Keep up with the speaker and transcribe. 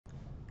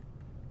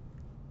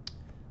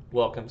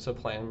Welcome to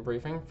Plan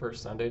Briefing for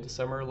Sunday,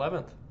 December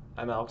 11th.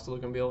 I'm Alex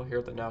Luganbeal here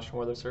at the National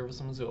Weather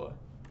Service in Missoula.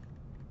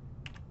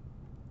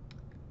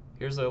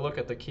 Here's a look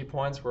at the key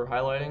points we're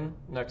highlighting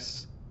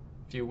next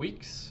few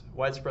weeks.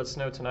 Widespread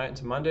snow tonight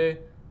into Monday.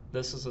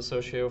 This is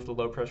associated with the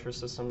low pressure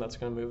system that's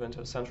going to move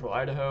into central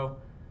Idaho.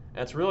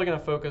 And it's really going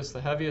to focus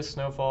the heaviest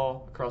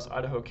snowfall across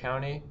Idaho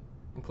County,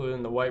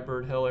 including the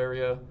Whitebird Hill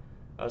area,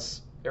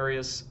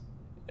 areas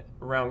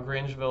around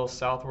Grangeville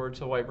southward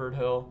to Whitebird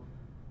Hill.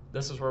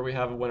 This is where we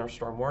have a winter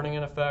storm warning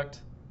in effect.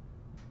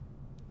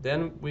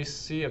 Then we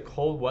see a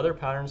cold weather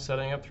pattern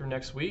setting up through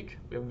next week.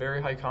 We have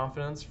very high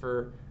confidence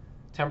for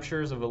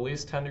temperatures of at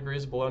least 10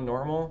 degrees below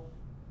normal.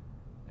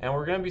 And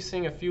we're going to be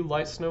seeing a few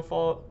light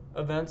snowfall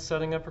events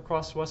setting up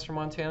across western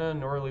Montana and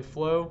northerly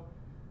flow.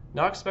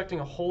 Not expecting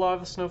a whole lot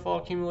of snowfall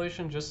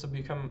accumulation, just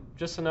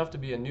enough to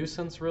be a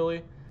nuisance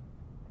really.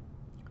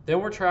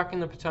 Then we're tracking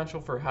the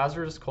potential for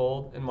hazardous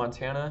cold in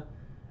Montana.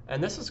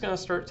 And this is going to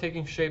start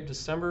taking shape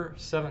December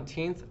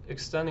 17th,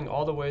 extending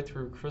all the way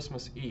through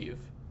Christmas Eve.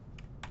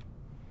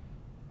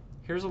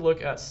 Here's a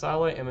look at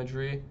satellite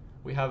imagery.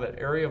 We have an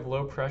area of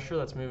low pressure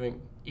that's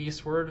moving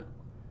eastward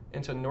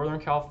into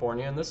Northern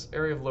California, and this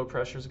area of low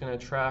pressure is going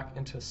to track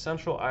into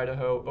central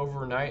Idaho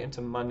overnight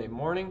into Monday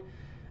morning.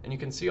 And you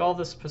can see all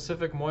this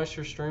Pacific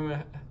moisture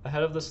stream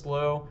ahead of this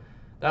low.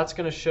 That's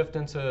going to shift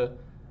into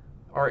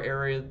our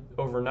area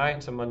overnight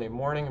into Monday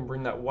morning and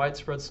bring that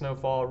widespread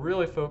snowfall,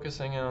 really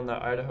focusing in on the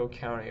Idaho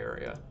County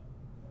area.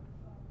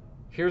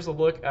 Here's a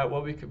look at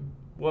what we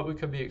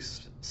could be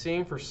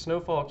seeing for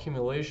snowfall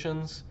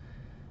accumulations.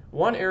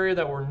 One area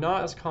that we're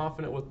not as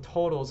confident with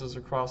totals is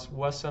across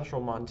west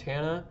central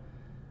Montana.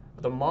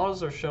 The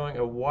models are showing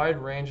a wide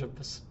range of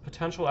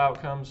potential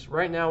outcomes.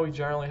 Right now we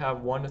generally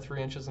have 1 to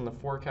 3 inches in the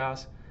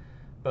forecast,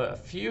 but a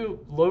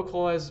few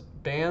localized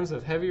bands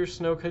of heavier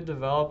snow could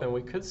develop, and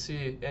we could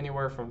see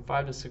anywhere from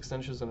 5 to 6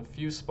 inches in a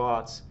few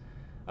spots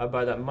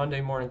by that Monday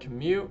morning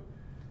commute.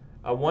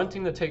 One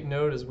thing to take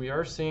note is we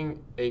are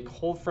seeing a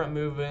cold front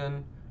move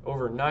in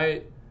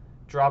overnight,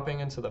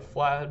 dropping into the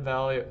Flathead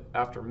Valley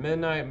after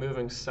midnight,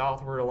 moving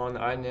southward along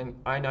the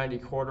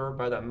I-90 corridor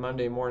by that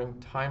Monday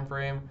morning time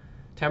frame.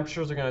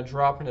 Temperatures are going to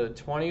drop into the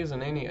 20s,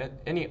 and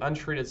any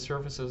untreated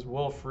surfaces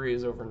will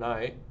freeze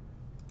overnight.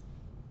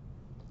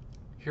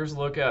 Here's a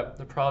look at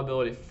the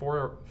probability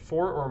for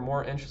 4 or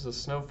more inches of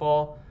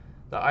snowfall.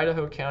 The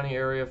Idaho County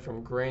area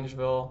from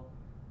Grangeville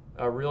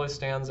really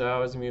stands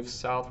out as you move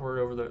southward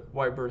over the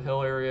Whitebird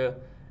Hill area.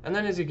 And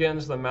then as you get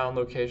into the mountain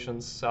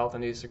locations south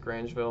and east of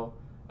Grangeville,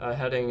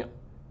 heading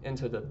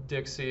into the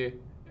Dixie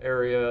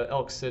area,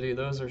 Elk City,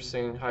 those are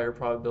seeing higher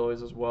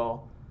probabilities as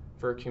well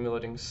for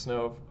accumulating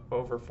snow of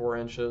over 4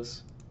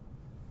 inches.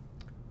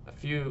 A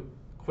few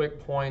quick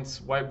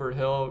points. Whitebird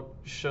Hill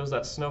shows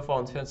that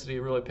snowfall intensity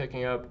really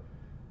picking up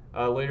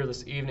later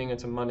this evening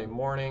into Monday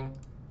morning.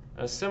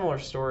 And a similar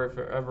story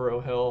for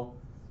Evero Hill.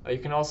 You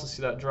can also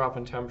see that drop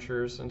in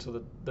temperatures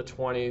into the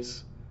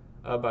 20s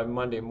by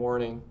Monday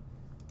morning.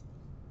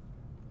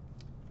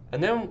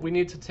 And then we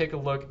need to take a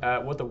look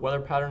at what the weather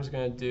pattern is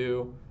going to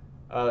do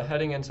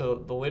heading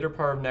into the later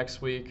part of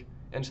next week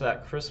into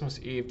that Christmas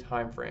Eve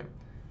time frame.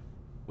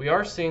 We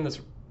are seeing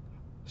this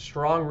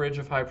strong ridge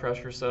of high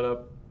pressure set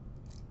up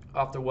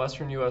off the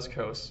western U.S.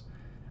 coast.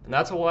 And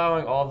that's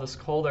allowing all of this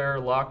cold air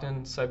locked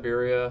in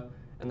Siberia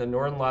and the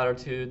northern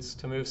latitudes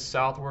to move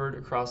southward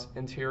across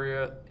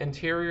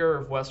interior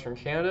of western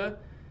Canada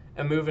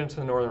and move into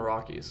the Northern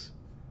Rockies.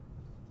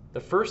 The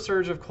first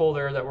surge of cold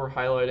air that we're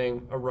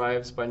highlighting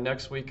arrives by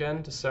next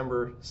weekend,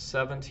 December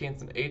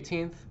 17th and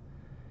 18th.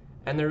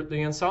 And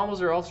the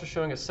ensembles are also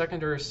showing a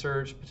secondary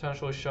surge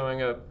potentially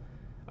showing up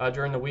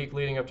during the week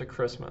leading up to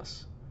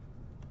Christmas.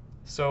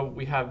 So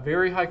we have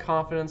very high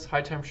confidence.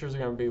 High temperatures are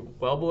going to be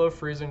well below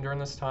freezing during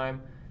this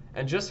time.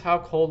 And just how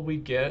cold we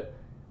get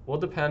will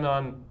depend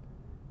on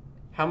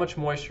how much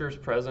moisture is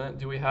present.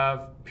 Do we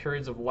have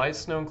periods of light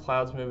snow and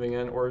clouds moving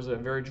in, or is it a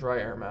very dry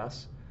air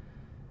mass?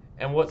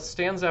 And what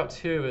stands out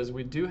too is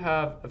we do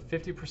have a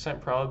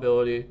 50%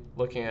 probability,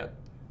 looking at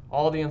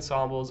all the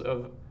ensembles,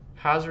 of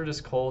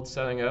hazardous cold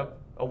setting up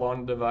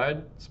along the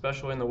divide,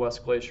 especially in the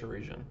West Glacier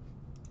region.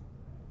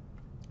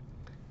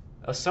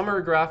 A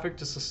summary graphic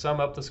just to sum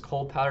up this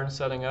cold pattern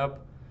setting up.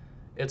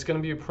 It's going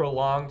to be a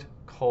prolonged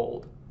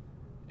cold.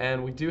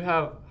 And we do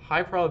have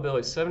high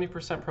probability,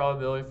 70%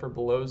 probability for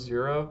below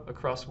zero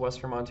across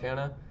western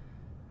Montana,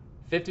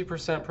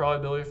 50%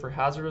 probability for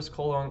hazardous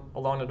cold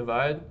along the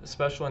divide,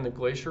 especially in the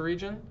glacier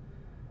region.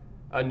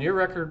 Near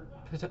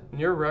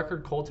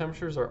record cold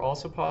temperatures are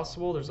also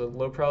possible. There's a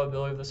low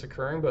probability of this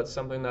occurring, but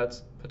something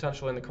that's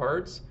potentially in the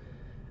cards.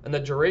 And the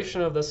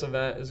duration of this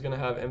event is going to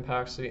have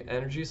impacts to the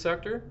energy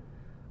sector.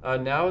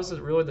 Now is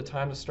really the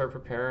time to start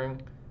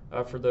preparing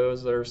for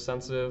those that are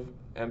sensitive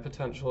and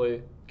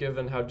potentially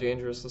given how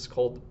dangerous this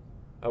cold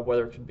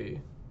weather could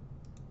be.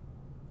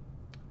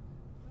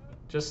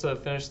 Just to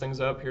finish things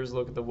up, here's a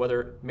look at the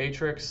weather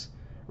matrix,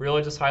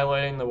 really just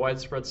highlighting the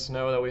widespread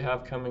snow that we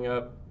have coming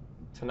up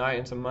tonight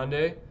into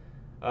Monday,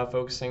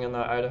 focusing in the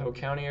Idaho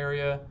County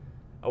area.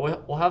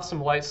 We'll have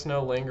some light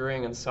snow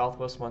lingering in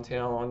southwest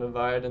Montana along the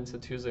divide into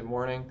Tuesday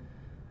morning.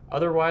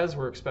 Otherwise,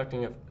 we're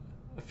expecting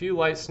a few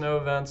light snow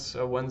events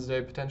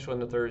Wednesday, potentially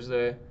into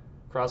Thursday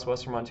across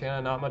western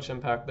Montana. Not much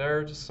impact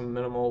there, just some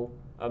minimal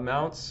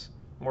amounts,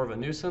 more of a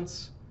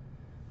nuisance.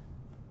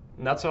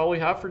 And that's all we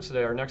have for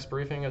today. Our next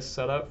briefing is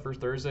set up for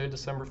Thursday,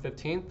 December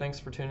 15th. Thanks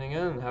for tuning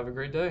in and have a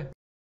great day.